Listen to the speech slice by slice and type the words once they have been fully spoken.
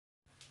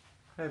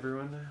Hi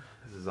everyone,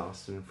 this is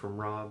Austin from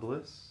Raw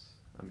Bliss.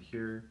 I'm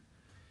here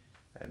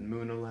at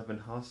Moon 11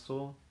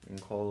 Hostel in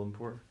Kuala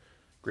Lumpur.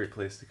 Great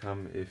place to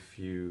come if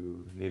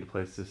you need a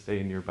place to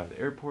stay nearby the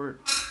airport.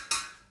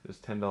 It was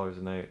 $10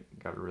 a night.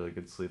 Got a really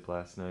good sleep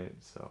last night,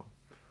 so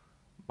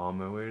I'm on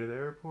my way to the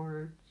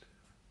airport,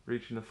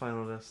 reaching the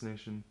final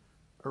destination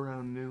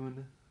around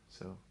noon.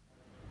 So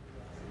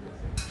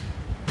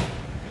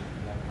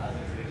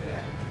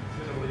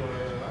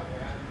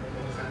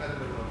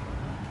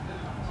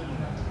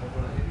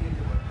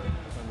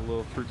a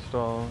little fruit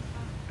stall.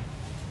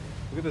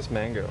 Look at this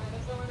mango.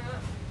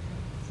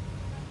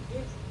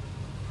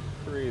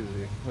 Crazy.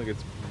 Look,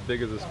 it's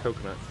big as this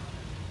coconut.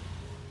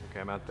 Okay,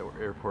 I'm at the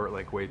airport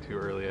like way too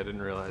early. I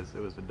didn't realize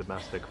it was a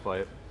domestic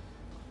flight.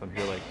 I'm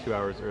here like 2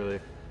 hours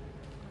early.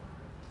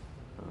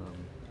 So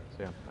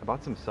yeah, I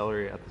bought some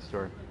celery at the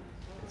store.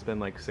 It's been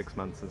like 6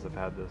 months since I've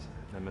had this.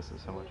 I miss it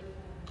so much.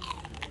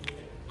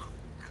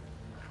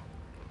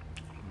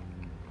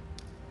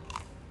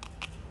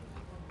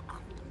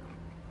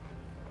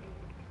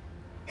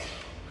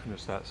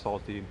 Just that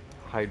salty,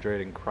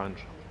 hydrating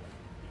crunch.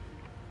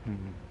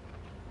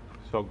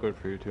 So good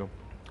for you too.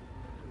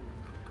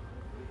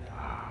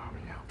 Oh,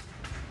 yeah.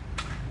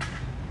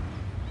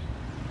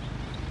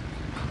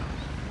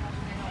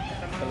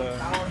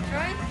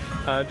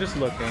 Hello. Just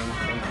looking.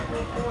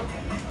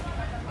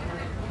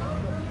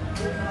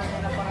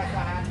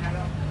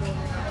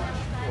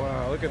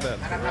 Wow, look at that.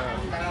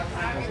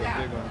 That's a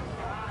big one.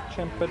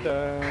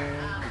 Campedak.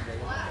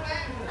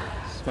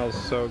 Smells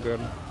so good.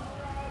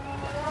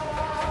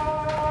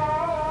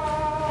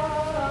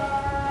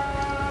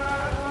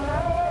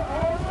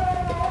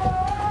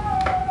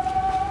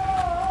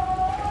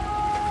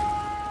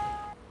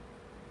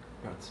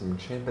 Got some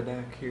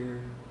Campedak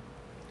here.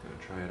 Gonna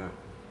try it out.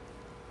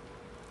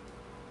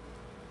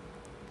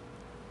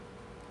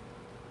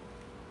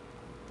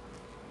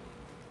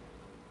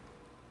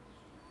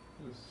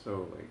 It's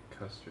so like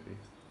custardy.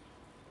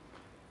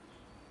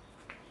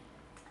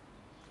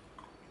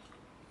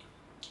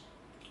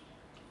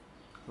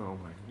 Oh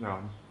my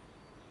god.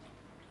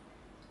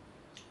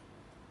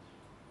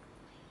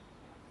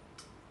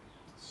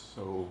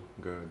 So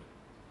good.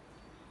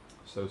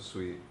 So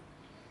sweet.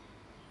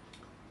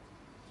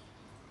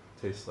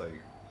 Tastes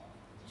like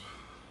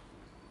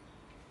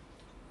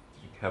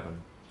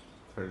heaven.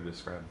 It's hard to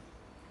describe.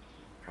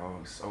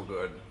 Oh, so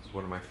good. It's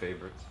one of my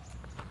favorites.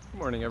 Good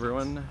morning,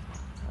 everyone.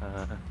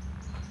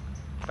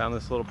 Found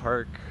this little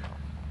park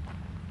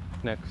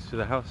next to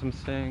the house I'm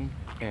staying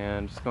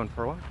and just going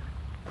for a walk.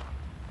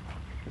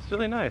 It's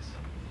really nice.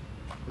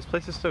 This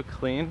place is so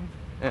clean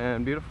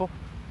and beautiful.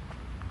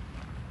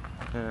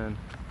 And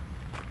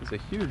there's a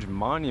huge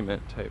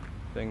monument type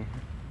thing.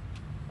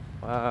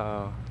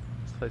 Wow,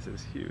 this place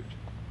is huge.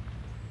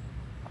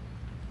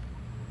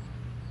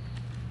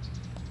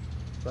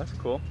 That's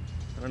cool.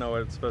 I don't know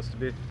what it's supposed to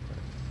be.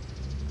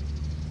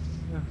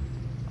 Yeah.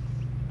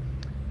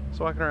 Just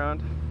walking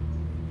around.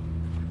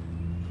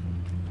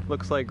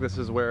 Looks like this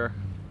is where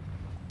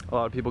a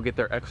lot of people get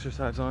their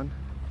exercise on.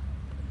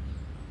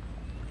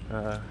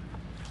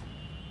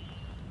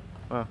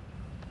 Wow.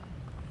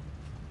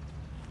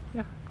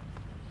 Yeah.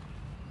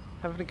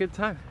 Having a good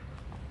time.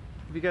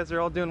 Hope you guys are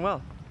all doing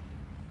well.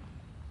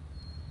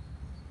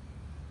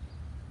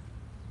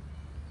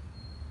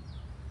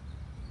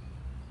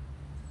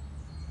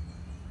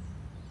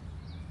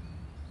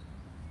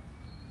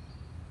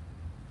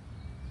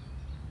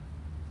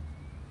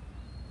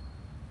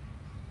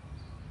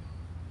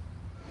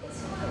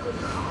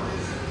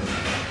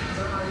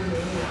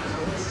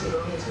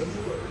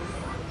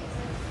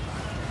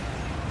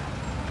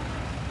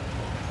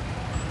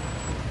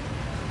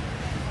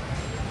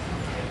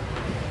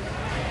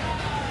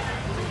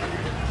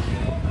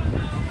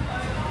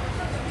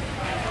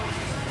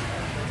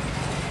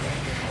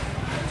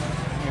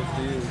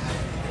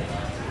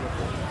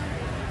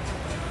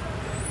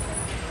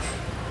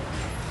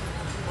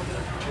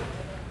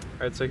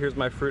 Alright, so here's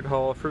my fruit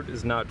haul. Fruit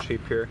is not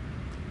cheap here.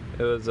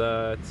 It was,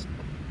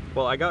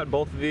 well, I got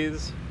both of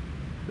these.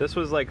 This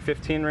was like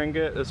 15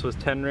 ringgit, this was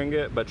 10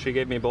 ringgit, but she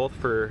gave me both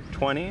for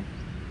 20,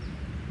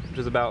 which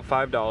is about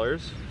 $5.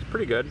 It's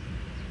pretty good.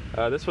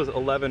 This was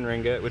 11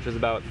 ringgit, which is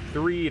about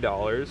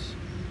 $3.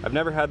 I've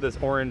never had this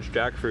orange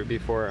jackfruit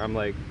before. I'm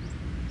like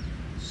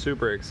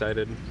super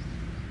excited.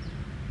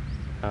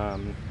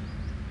 So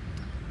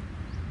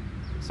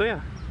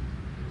yeah.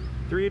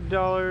 $3,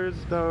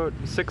 about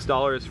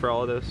 $6 for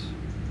all of this.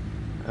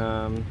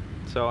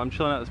 So I'm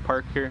chilling at this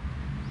park here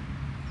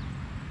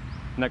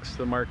next to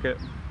the market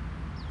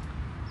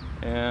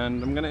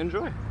and I'm gonna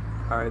enjoy.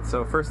 Alright,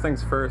 so first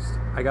things first,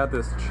 I got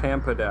this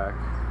Campedak.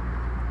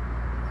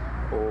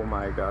 Oh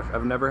my gosh,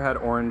 I've never had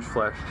orange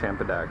flesh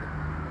Campedak.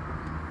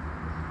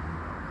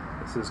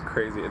 This is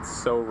crazy, it's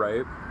so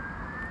ripe.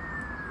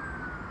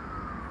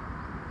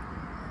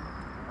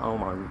 Oh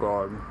my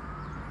god.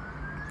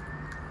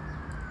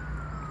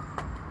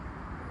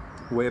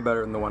 Way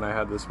better than the one I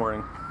had this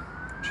morning.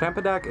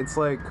 Campedak, it's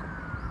like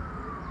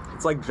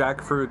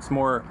Jackfruit's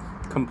more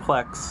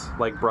complex,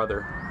 like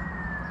brother.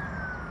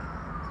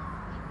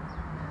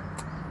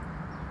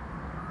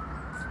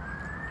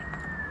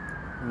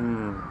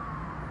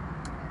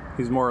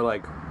 He's more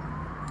like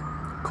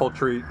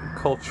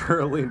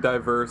culturally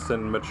diverse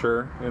and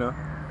mature, you know?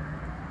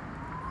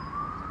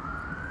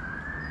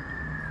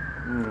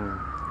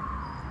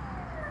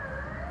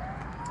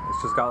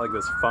 It's just got like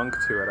this funk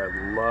to it. I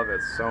love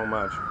it so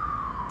much.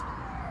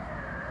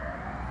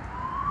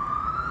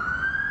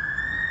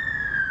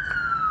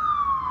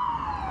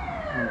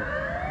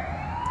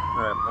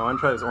 Alright, I want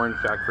to try this orange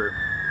jackfruit.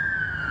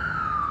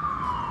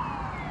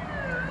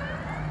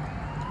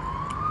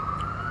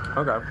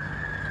 Okay.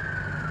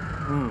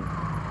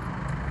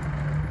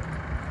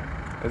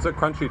 It's a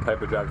crunchy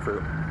type of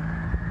jackfruit.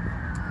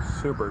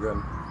 Super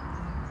good.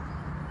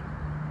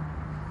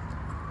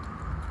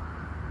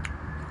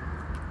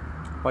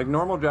 Like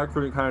normal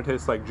jackfruit kind of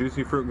tastes like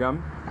juicy fruit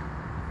gum.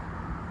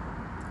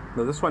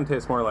 But this one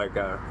tastes more like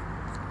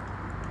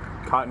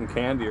cotton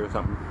candy or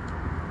something.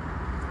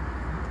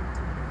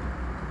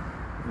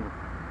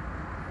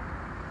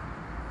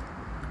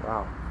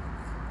 Wow.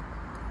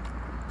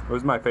 It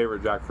was my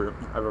favorite jackfruit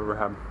I've ever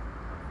had.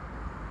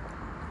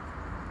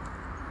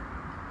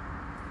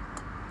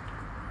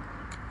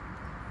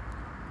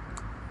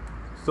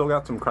 Still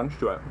got some crunch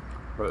to it,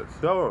 but it's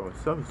so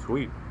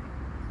sweet.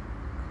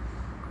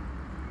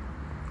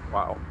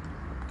 Wow.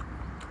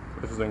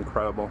 This is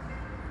incredible.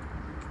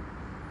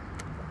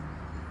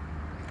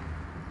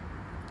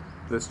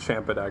 This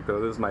Campedak though,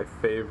 this is my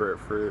favorite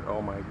fruit.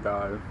 Oh my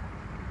god.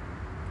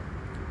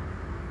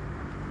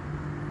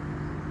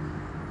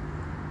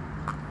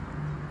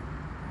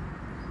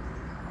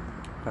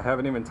 I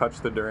haven't even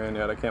touched the durian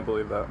yet. I can't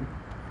believe that.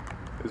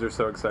 These are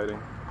so exciting.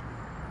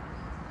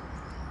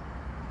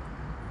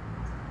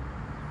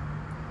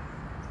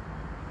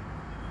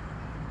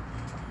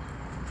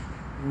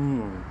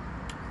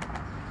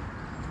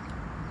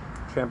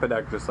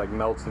 Campedak just like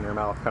melts in your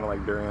mouth, kind of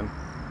like durian.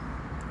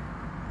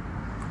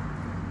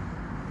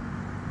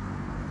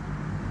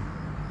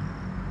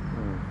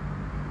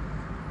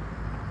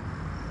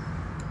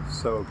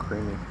 So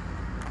creamy.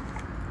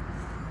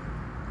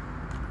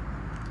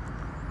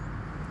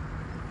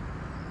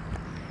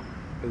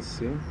 Let's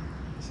see.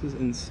 This is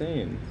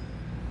insane.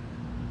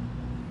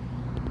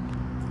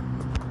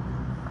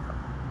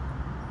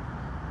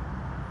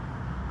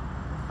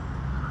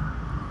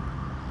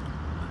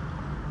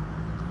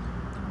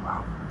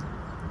 Wow.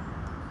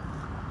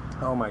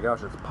 Oh my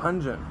gosh, it's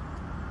pungent.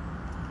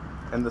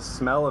 And the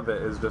smell of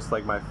it is just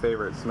like my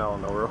favorite smell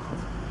in the world.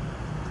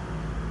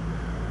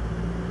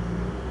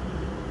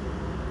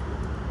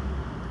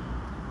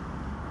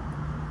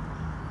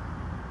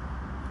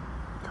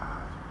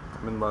 God,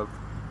 I'm in love.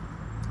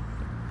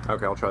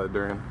 Okay, I'll try the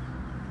durian.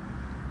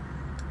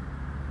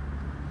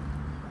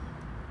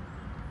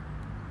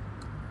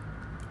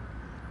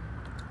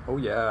 Oh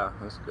yeah,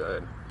 that's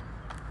good.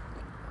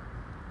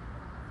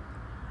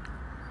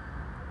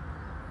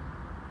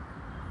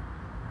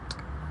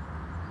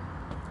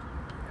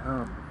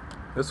 Yeah.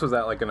 This was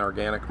at like an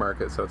organic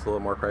market, so it's a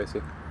little more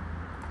pricey.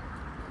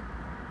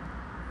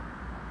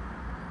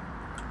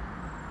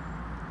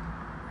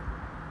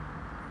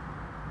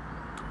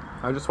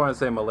 I just want to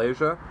say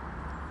Malaysia,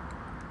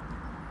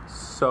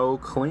 so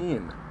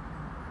clean.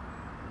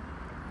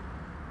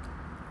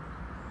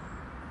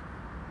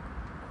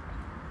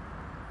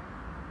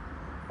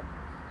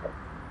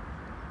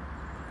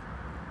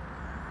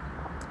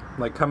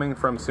 Like coming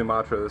from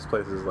Sumatra, this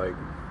place is like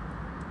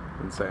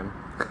insane.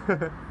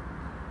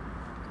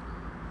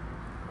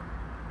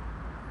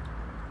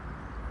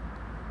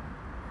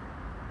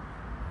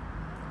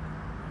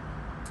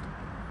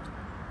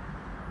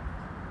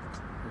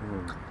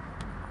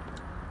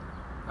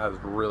 That was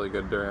really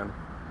good durian.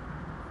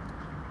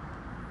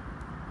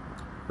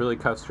 Really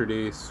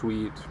custardy,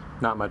 sweet,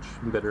 not much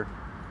bitter.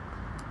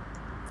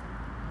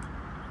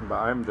 But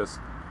I'm just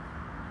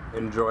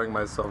enjoying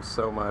myself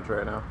so much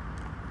right now.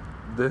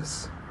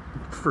 This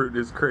fruit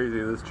is crazy,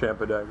 this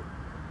Campedak.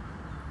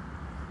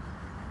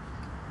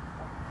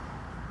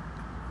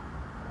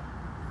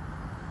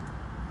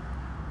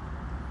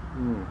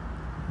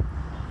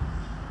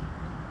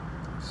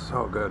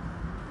 So good.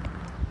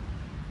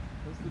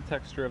 This is the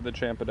texture of the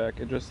Campedak.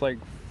 It just like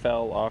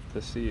fell off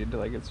the seed.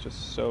 Like it's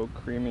just so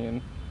creamy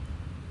and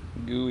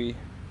gooey.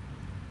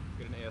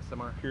 Get an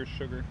ASMR. Pure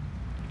sugar.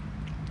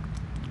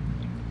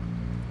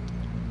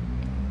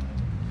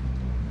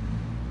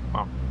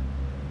 Wow.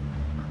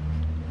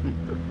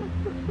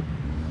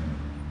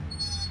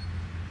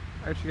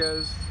 Alright you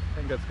guys, I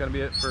think that's gonna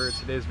be it for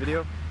today's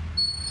video.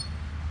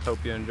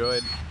 Hope you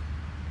enjoyed.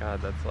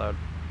 God, that's loud.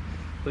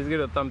 Please give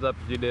it a thumbs up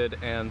if you did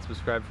and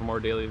subscribe for more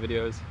daily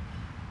videos.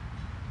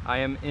 I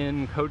am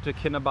in Kota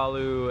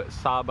Kinabalu,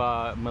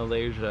 Sabah,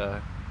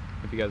 Malaysia,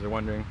 if you guys are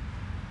wondering.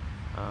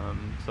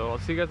 So I'll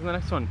see you guys in the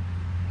next one.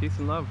 Peace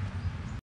and love.